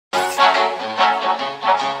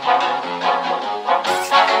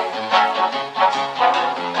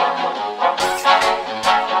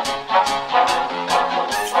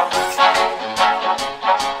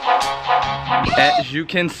you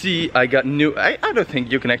can see, I got new, I don't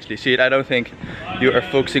think you can actually see it. I don't think you are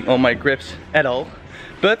focusing on my grips at all.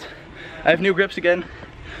 But I have new grips again,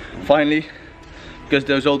 finally. Because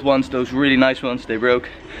those old ones, those really nice ones, they broke.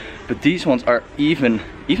 But these ones are even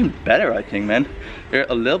better, I think, man. They're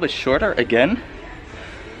a little bit shorter again.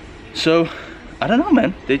 So, I don't know,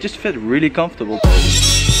 man. They just fit really comfortable.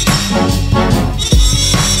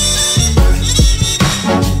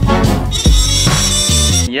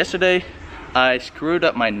 Yesterday, I screwed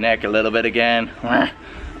up my neck a little bit again.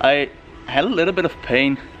 I had a little bit of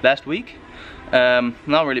pain last week.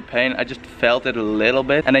 Not really pain, I just felt it a little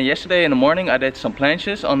bit. And then yesterday in the morning I did some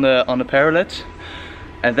planches on the parallels.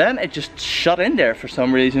 And then it just shut in there for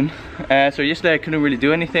some reason. So yesterday I couldn't really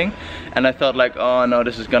do anything. And I thought like, oh no,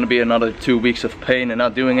 this is gonna be another 2 weeks of pain and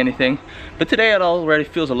not doing anything. But today it already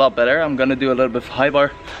feels a lot better. I'm gonna do a little bit of high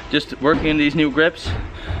bar, just working in these new grips.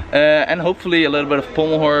 And hopefully a little bit of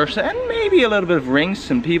pommel horse and maybe a little bit of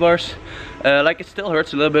rings and P-bars. Like it still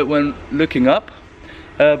hurts a little bit when looking up.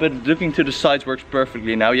 But looking to the sides works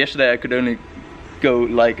perfectly now. Yesterday I could only go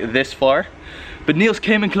like this far. But Niels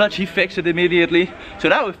came in clutch, he fixed it immediately. So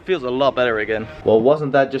now it feels a lot better again. Well,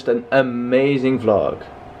 wasn't that just an amazing vlog?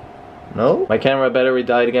 No? My camera battery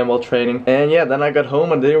died again while training. And yeah, then I got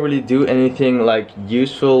home and didn't really do anything like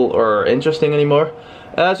useful or interesting anymore.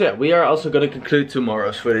 So yeah, we are also gonna conclude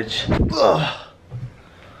tomorrow's footage. Ugh.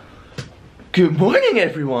 Good morning,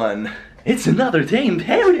 everyone! It's another day in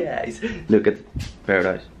paradise! Look at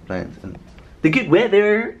paradise, plants, and the good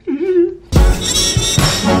weather!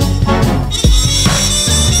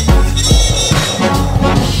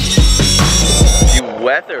 The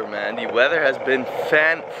weather, man, the weather has been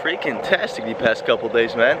fan-freaking-tastic the past couple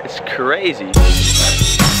days, man. It's crazy.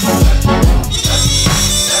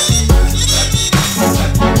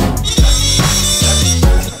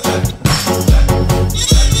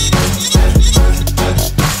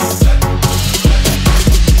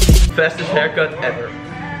 Fastest haircut ever.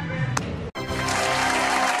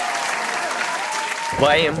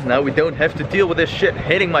 Bam! Now we don't have to deal with this shit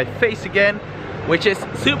hitting my face again, which is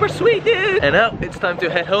super sweet, dude! And now it's time to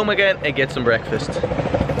head home again and get some breakfast.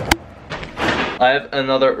 I have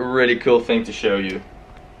another really cool thing to show you.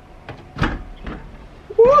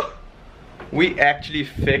 Woo! We actually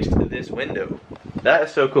fixed this window. That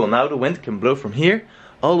is so cool. Now the wind can blow from here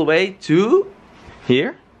all the way to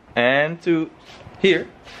here and to here.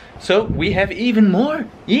 So we have even more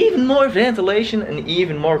ventilation and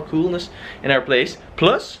even more coolness in our place.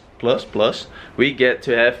 Plus, we get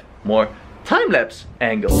to have more time-lapse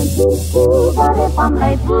angles. So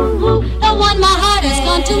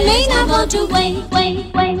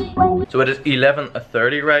it is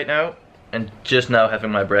 11:30 right now, and just now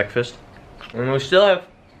having my breakfast. And we still have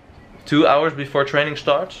 2 hours before training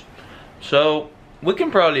starts. So we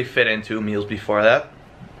can probably fit in 2 meals before that.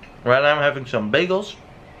 Right now I'm having some bagels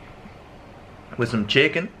with some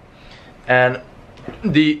chicken, and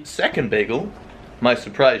the second bagel might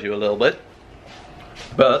surprise you a little bit,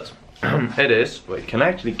 but it is, wait, can I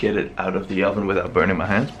actually get it out of the oven without burning my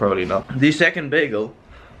hands? Probably not. The second bagel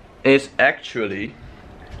is actually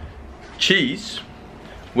cheese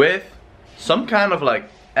with some kind of like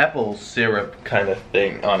apple syrup kind of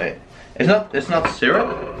thing on it. It's not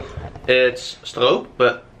syrup, it's stroop,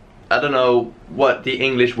 but I don't know what the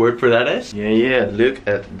English word for that is. Yeah, look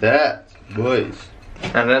at that, boys.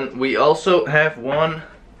 And then we also have one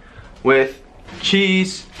with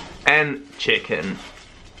cheese and chicken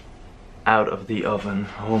out of the oven.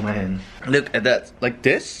 Oh man, look at that. Like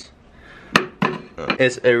this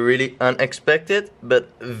is a really unexpected but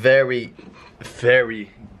very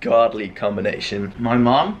godly combination. My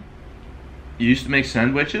mom used to make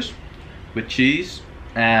sandwiches with cheese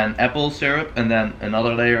and apple syrup and then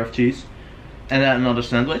another layer of cheese and then another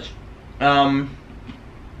sandwich.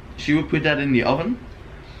 She would put that in the oven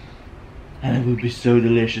and it would be so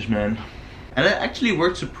delicious, man. And it actually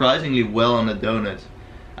worked surprisingly well on a donut.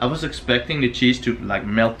 I was expecting the cheese to like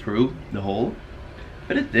melt through the hole,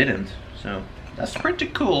 but it didn't, so that's pretty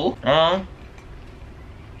cool.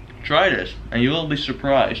 Try this and you will be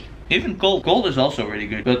surprised. Even cold is also really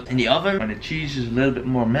good, but in the oven when the cheese is a little bit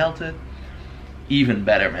more melted, even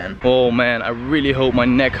better, man. Oh man, I really hope my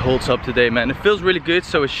neck holds up today, man. It feels really good,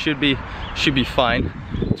 so it should be fine.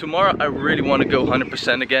 Tomorrow I really want to go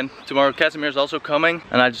 100% again. Tomorrow Casimir's also coming,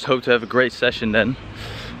 and I just hope to have a great session then.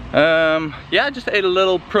 Yeah, I just ate a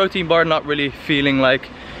little protein bar, not really feeling like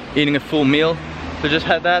eating a full meal, so just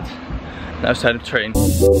had that. Now it's time to train. The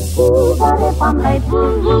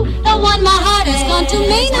one my heart has gone to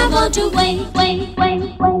me, now go to wait.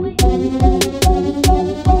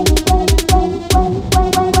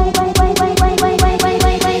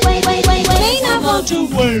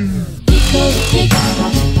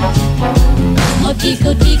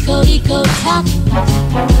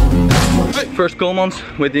 First Coleman's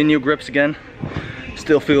with the new grips again.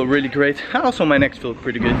 Still feel really great. And also my necks feel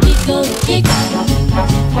pretty good.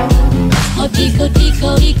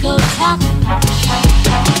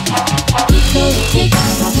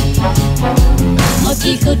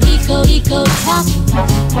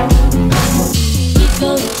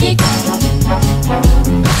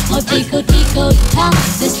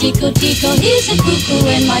 This tico tico is a cuckoo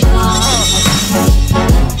in my car.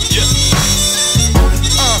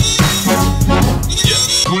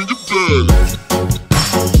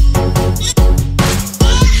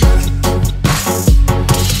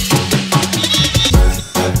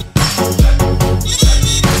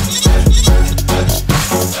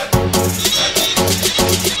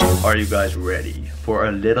 Are you guys ready for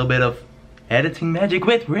a little bit of editing magic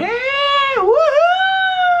with Bram?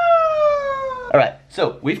 Alright,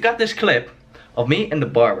 so we've got this clip of me and the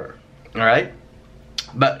barber, alright?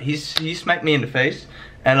 But he smacked me in the face,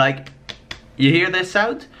 and like, you hear this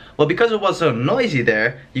sound? Well, because it was so noisy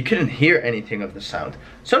there, you couldn't hear anything of the sound.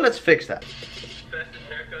 So let's fix that.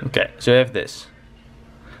 Okay, so I have this.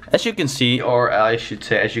 As you can see, or I should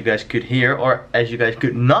say as you guys could hear, or as you guys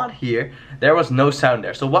could not hear, there was no sound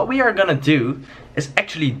there. So what we are gonna do is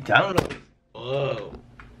actually download. Whoa.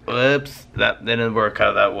 Whoops, that didn't work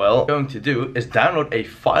out that well. What I'm going to do is download a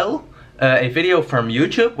file, a video from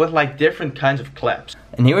YouTube with like different kinds of claps.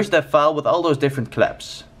 And here's that file with all those different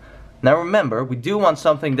claps. Now remember, we do want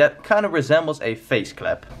something that kind of resembles a face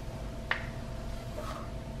clap.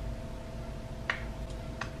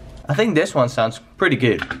 I think this one sounds pretty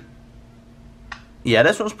good. Yeah,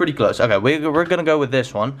 this one's pretty close. Okay, we're gonna go with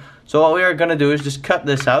this one. So what we are gonna do is just cut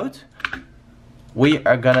this out. We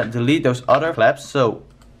are gonna delete those other claps. So,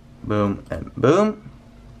 boom and boom.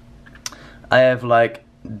 I have like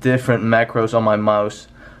different macros on my mouse.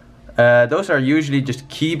 Those are usually just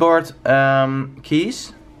keyboard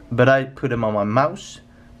keys, but I put them on my mouse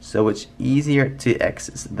so it's easier to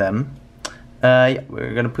access them. Yeah,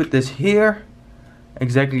 we're gonna put this here.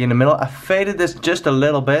 Exactly in the middle. I faded this just a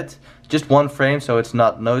little bit, just one frame, so it's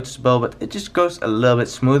not noticeable, but it just goes a little bit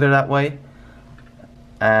smoother that way.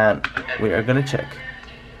 And we are gonna check.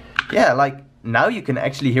 Yeah, like now you can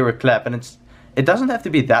actually hear a clap, and it doesn't have to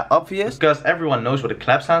be that obvious because everyone knows what a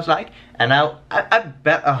clap sounds like. And now I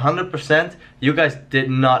bet 100% you guys did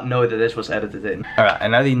not know that this was edited in. Alright,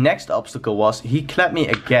 and now the next obstacle was he clapped me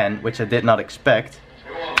again, which I did not expect.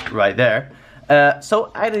 Right there.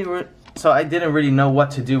 So I didn't really know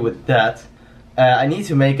what to do with that. I need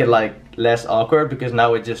to make it like less awkward because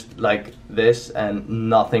now it's just like this and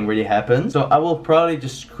nothing really happens. So I will probably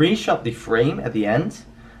just screenshot the frame at the end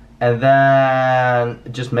and then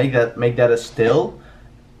just make that a still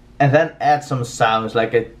and then add some sounds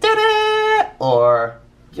like a ta-da! Or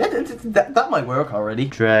yeah, that might work already.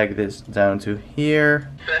 Drag this down to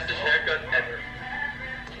here. Fastest haircut ever.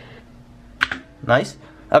 Nice.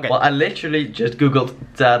 Okay, well I literally just googled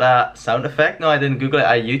Dada sound effect. No, I didn't Google it,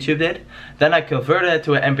 I YouTubed it. Then I converted it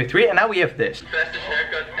to an MP3 and now we have this. Fastest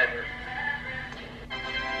haircut ever.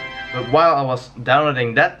 But while I was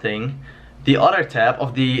downloading that thing, the other tab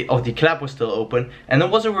of the clap was still open, and there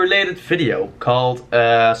was a related video called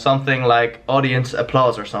something like audience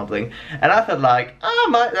applause or something. And I felt like,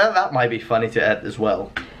 that might be funny to add as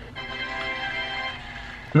well.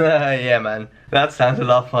 Yeah man, that sounds a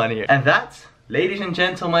lot funnier. And that, ladies and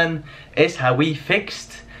gentlemen, is how we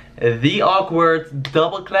fixed the awkward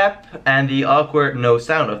double clap and the awkward no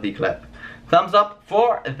sound of the clap. Thumbs up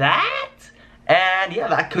for that. And yeah,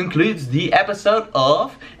 that concludes the episode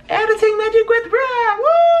of Editing Magic with Bram.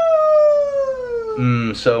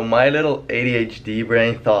 Woo! So my little ADHD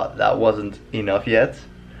brain thought that wasn't enough yet.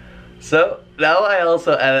 So now I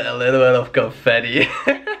also added a little bit of confetti.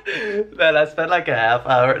 Man, I spent like a half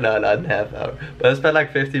hour, no, not a half hour, but I spent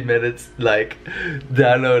like 15 minutes like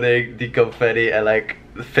downloading the confetti and like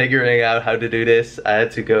figuring out how to do this. I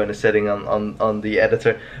had to go in a setting on the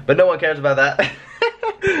editor, but no one cares about that.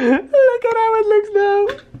 Look at how it looks now.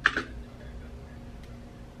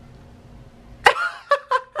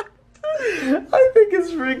 I think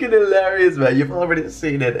it's freaking hilarious, man. You've already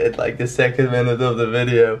seen it in like the second minute of the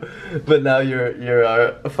video, but now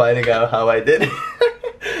you're finding out how I did it.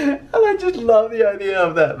 And I just love the idea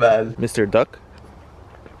of that, man. Mr. Duck?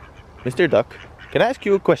 Mr. Duck, can I ask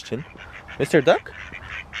you a question? Mr. Duck?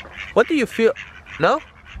 What do you feel? No?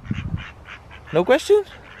 No question?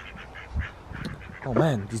 Oh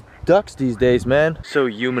man, these ducks these days, man. So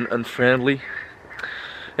human unfriendly.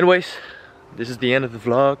 Anyways, this is the end of the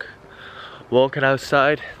vlog. Walking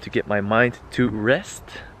outside to get my mind to rest.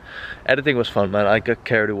 editing was fun, man. I got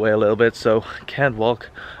carried away a little bit, so can't walk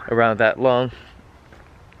around that long.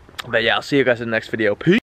 But yeah, I'll see you guys in the next video. Peace!